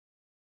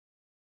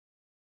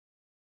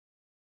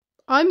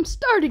I'm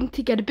starting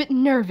to get a bit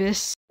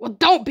nervous. Well,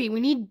 don't be.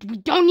 We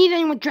don't need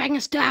anyone dragging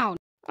us down.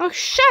 Oh,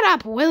 shut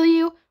up, will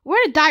you?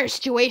 We're in a dire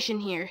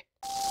situation here.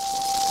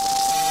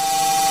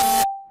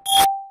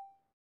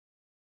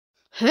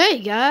 Hey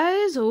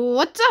guys,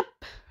 what's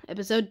up?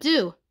 Episode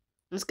 2.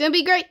 It's gonna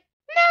be great.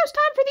 Now it's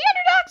time for the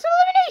underdogs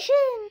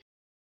elimination.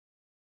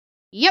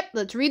 Yep,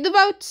 let's read the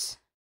votes.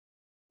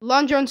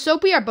 Laundra and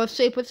Soapy are both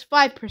safe with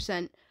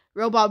 5%.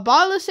 Robot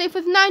Ball is safe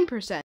with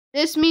 9%.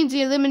 This means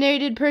the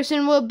eliminated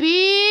person will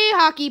be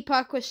Hockey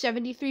Puck with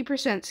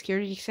 73%.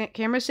 Security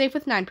camera safe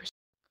with 9%.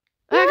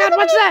 Oh god,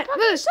 what's that?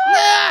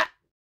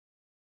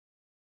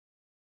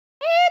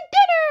 And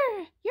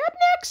dinner! You're up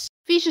next!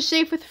 Fish is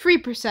safe with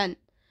 3%.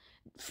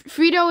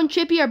 Frito and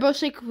Chippy are both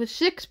safe with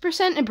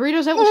 6%, and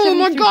Burrito's out with 73%. Oh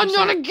my god,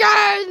 not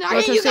again!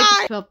 I hate you guys!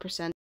 Safe with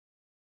 12%.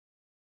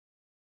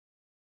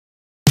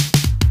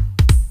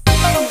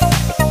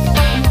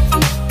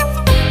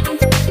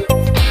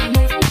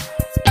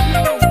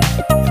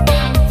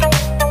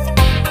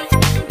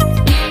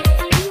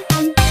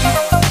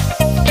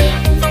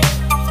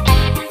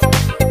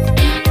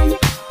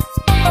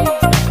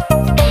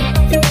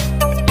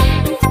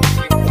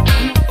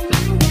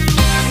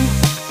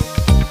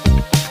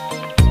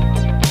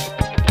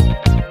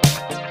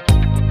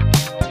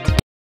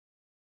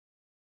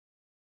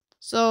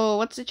 So,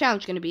 what's the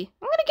challenge gonna be?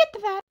 I'm gonna get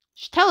to that.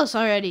 Just tell us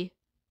already.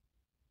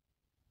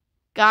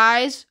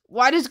 Guys,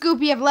 why does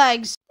Goopy have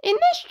legs? In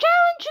this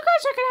challenge, you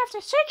guys are gonna have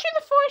to search through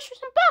the forest for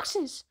some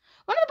boxes.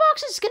 One of the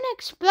boxes is gonna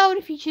explode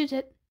if you choose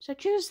it. So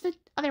choose the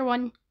other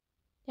one.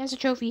 It has a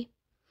trophy.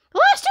 The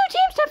last 2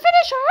 teams to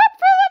finish are up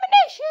for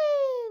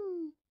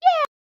elimination!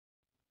 Yeah!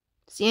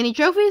 See any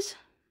trophies?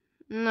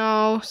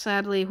 No,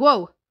 sadly.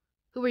 Whoa!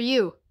 Who are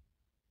you?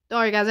 Don't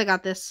worry, guys, I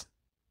got this.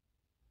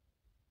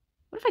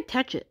 What if I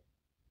touch it?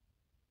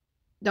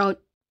 Don't.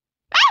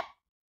 Ah!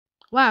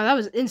 Wow, that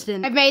was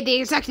instant. I've made the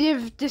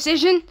executive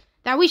decision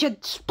that we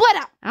should split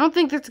up. I don't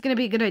think that's gonna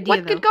be a good idea.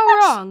 What could go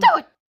wrong? Let's do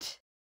it!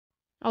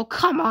 Oh,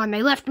 come on,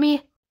 they left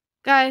me.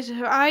 Guys,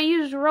 I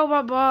used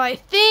Robot Ball. I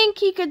think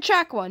he could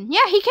track one.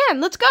 Yeah, he can.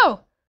 Let's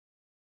go.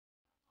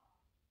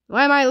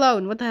 Why am I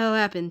alone? What the hell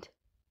happened?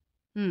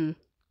 Whoa,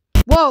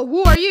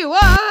 who are you?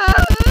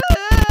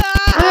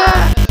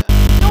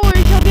 Don't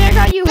worry, Chubby, I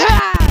got you.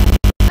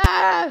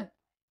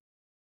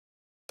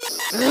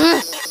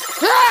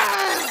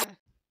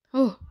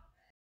 Oh.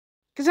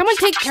 Can someone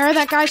take care of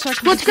that guy so I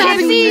can What's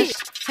grabbing me?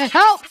 Hey,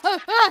 help! Die!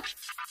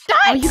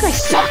 Oh, you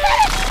guys suck!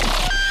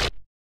 I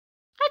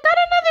got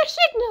another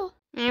signal!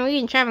 Man, we've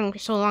been traveling for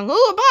so long. Ooh,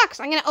 a box!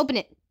 I'm gonna open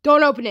it.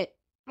 Don't open it.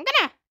 I'm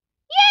gonna...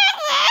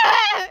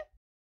 Yeah!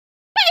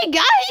 Hey,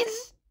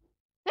 guys!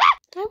 I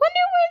wonder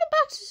where the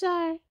boxes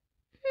are.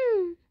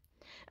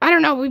 I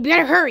don't know. We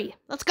better hurry.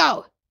 Let's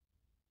go.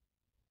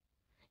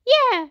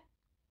 Yeah.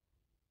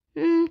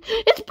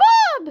 It's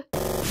Bob!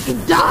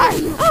 Die,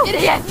 you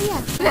idiot!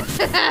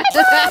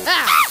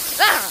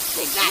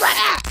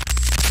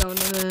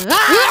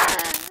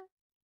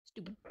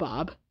 Stupid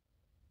Bob.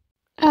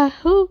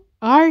 Who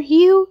are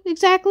you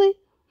exactly?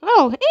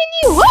 Oh, and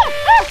you!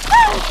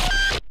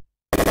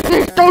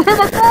 Don't hurt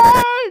my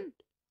phone!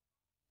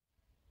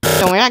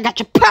 Don't worry, I got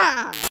you.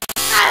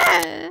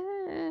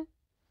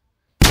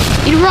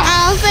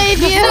 I'll save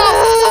you!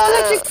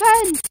 Electric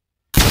pen!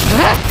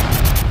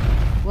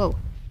 Whoa.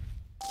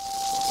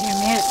 Damn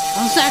man,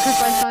 I'll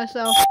sacrifice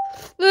myself.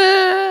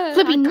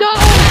 Flippy, no!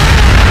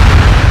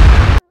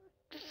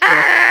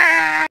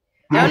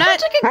 Donut,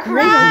 chicken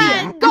great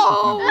idea. Go!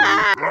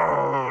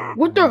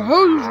 What the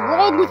hell is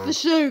wrong with the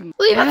thing?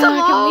 Leave us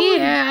alone!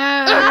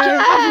 Yeah,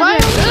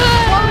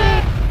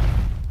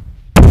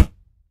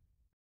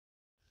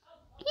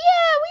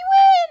 we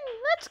win!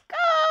 Let's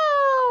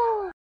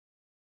go!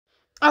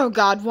 Oh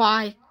God,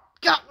 why?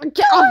 God,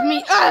 get off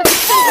me!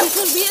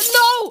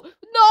 No!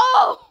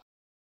 No!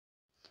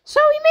 So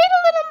we made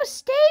a little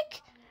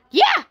mistake?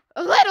 Yeah,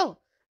 a little.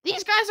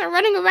 These guys are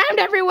running around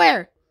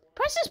everywhere.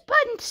 Press this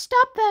button to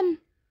stop them.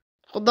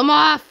 Hold them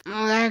off.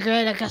 Oh, they're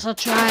good. I guess I'll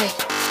try.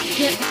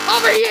 Get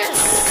over here.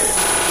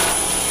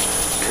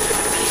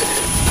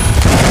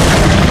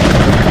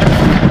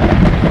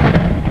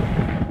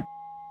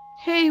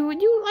 Hey,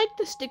 would you like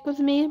to stick with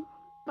me,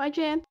 by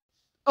chance?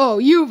 Oh,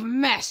 you've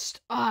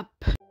messed up.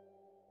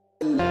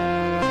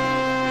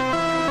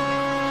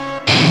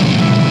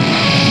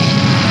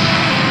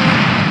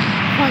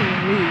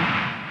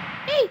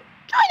 Hey,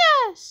 join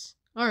us!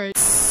 Alright.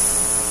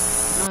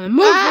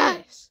 Move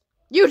this.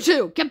 You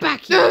two, get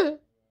back here.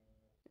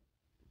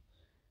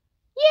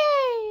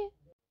 Yay!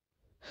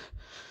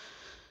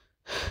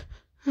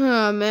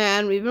 Oh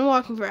man, we've been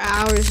walking for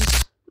hours.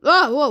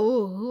 Oh,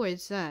 whoa, who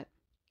is that?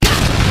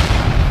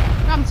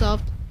 Problem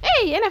solved.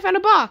 Hey, and I found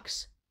a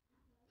box.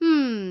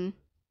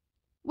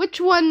 Which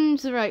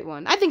one's the right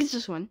one? I think it's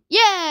this one.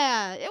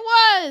 Yeah, it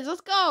was!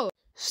 Let's go!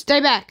 Stay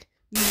back.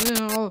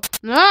 No.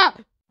 Ah!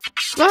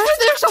 There's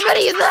so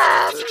many of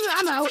them!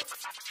 I'm out.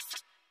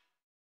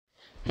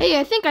 Hey,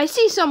 I think I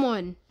see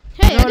someone.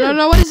 Hey,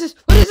 No, what is this?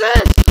 What is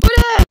this? What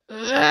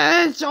is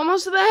it? It's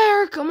almost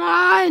there. Come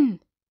on.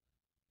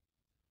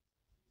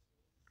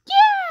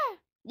 Yeah.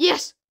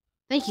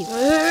 Thank you.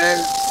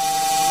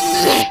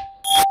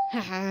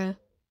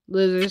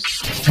 Losers.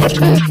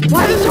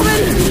 Why are there so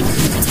many?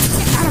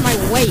 Get out of my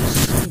way,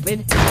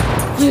 stupid.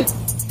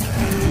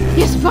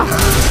 Yes,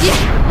 boss.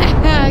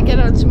 Yeah. Get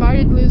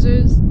outsmarted,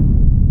 losers.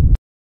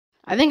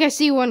 I think I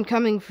see one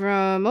coming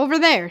from over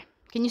there.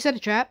 Can you set a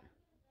trap?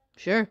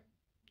 Sure.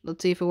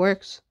 Let's see if it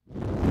works.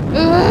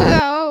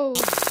 Oh!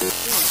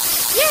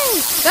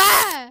 Yay!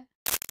 Ah!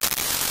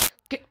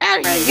 Get out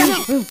of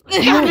here!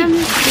 Got him!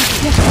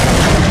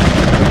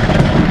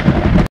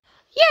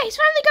 Yeah, he's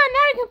finally gone. Now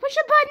I can push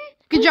a button.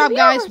 Good job,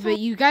 guys, but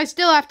you guys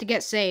still have to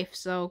get safe,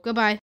 so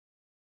goodbye.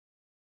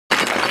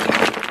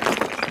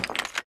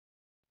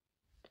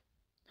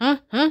 Huh?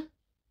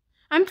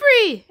 I'm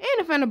free!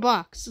 And I found a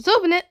box. Let's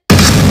open it.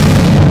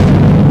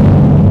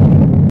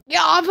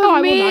 Get off of I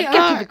will me! not.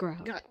 Get to the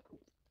ground.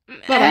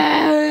 Bye-bye.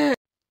 I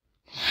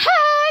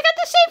got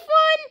the safe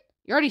one!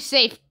 You're already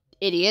safe,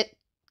 idiot.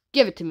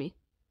 Give it to me.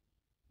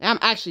 I'm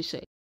actually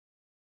safe.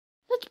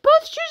 Let's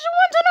both choose the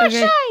ones on our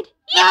side!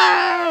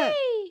 Yay!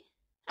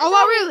 Oh,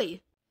 well,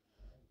 really?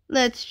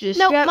 Let's just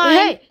Nope, grab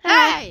mine.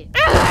 Hey!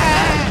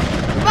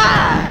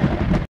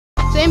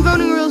 Same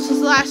voting rules as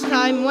last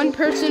time. One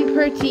person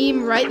per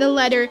team. Write the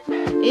letter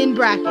in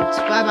brackets.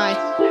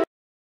 Bye-bye.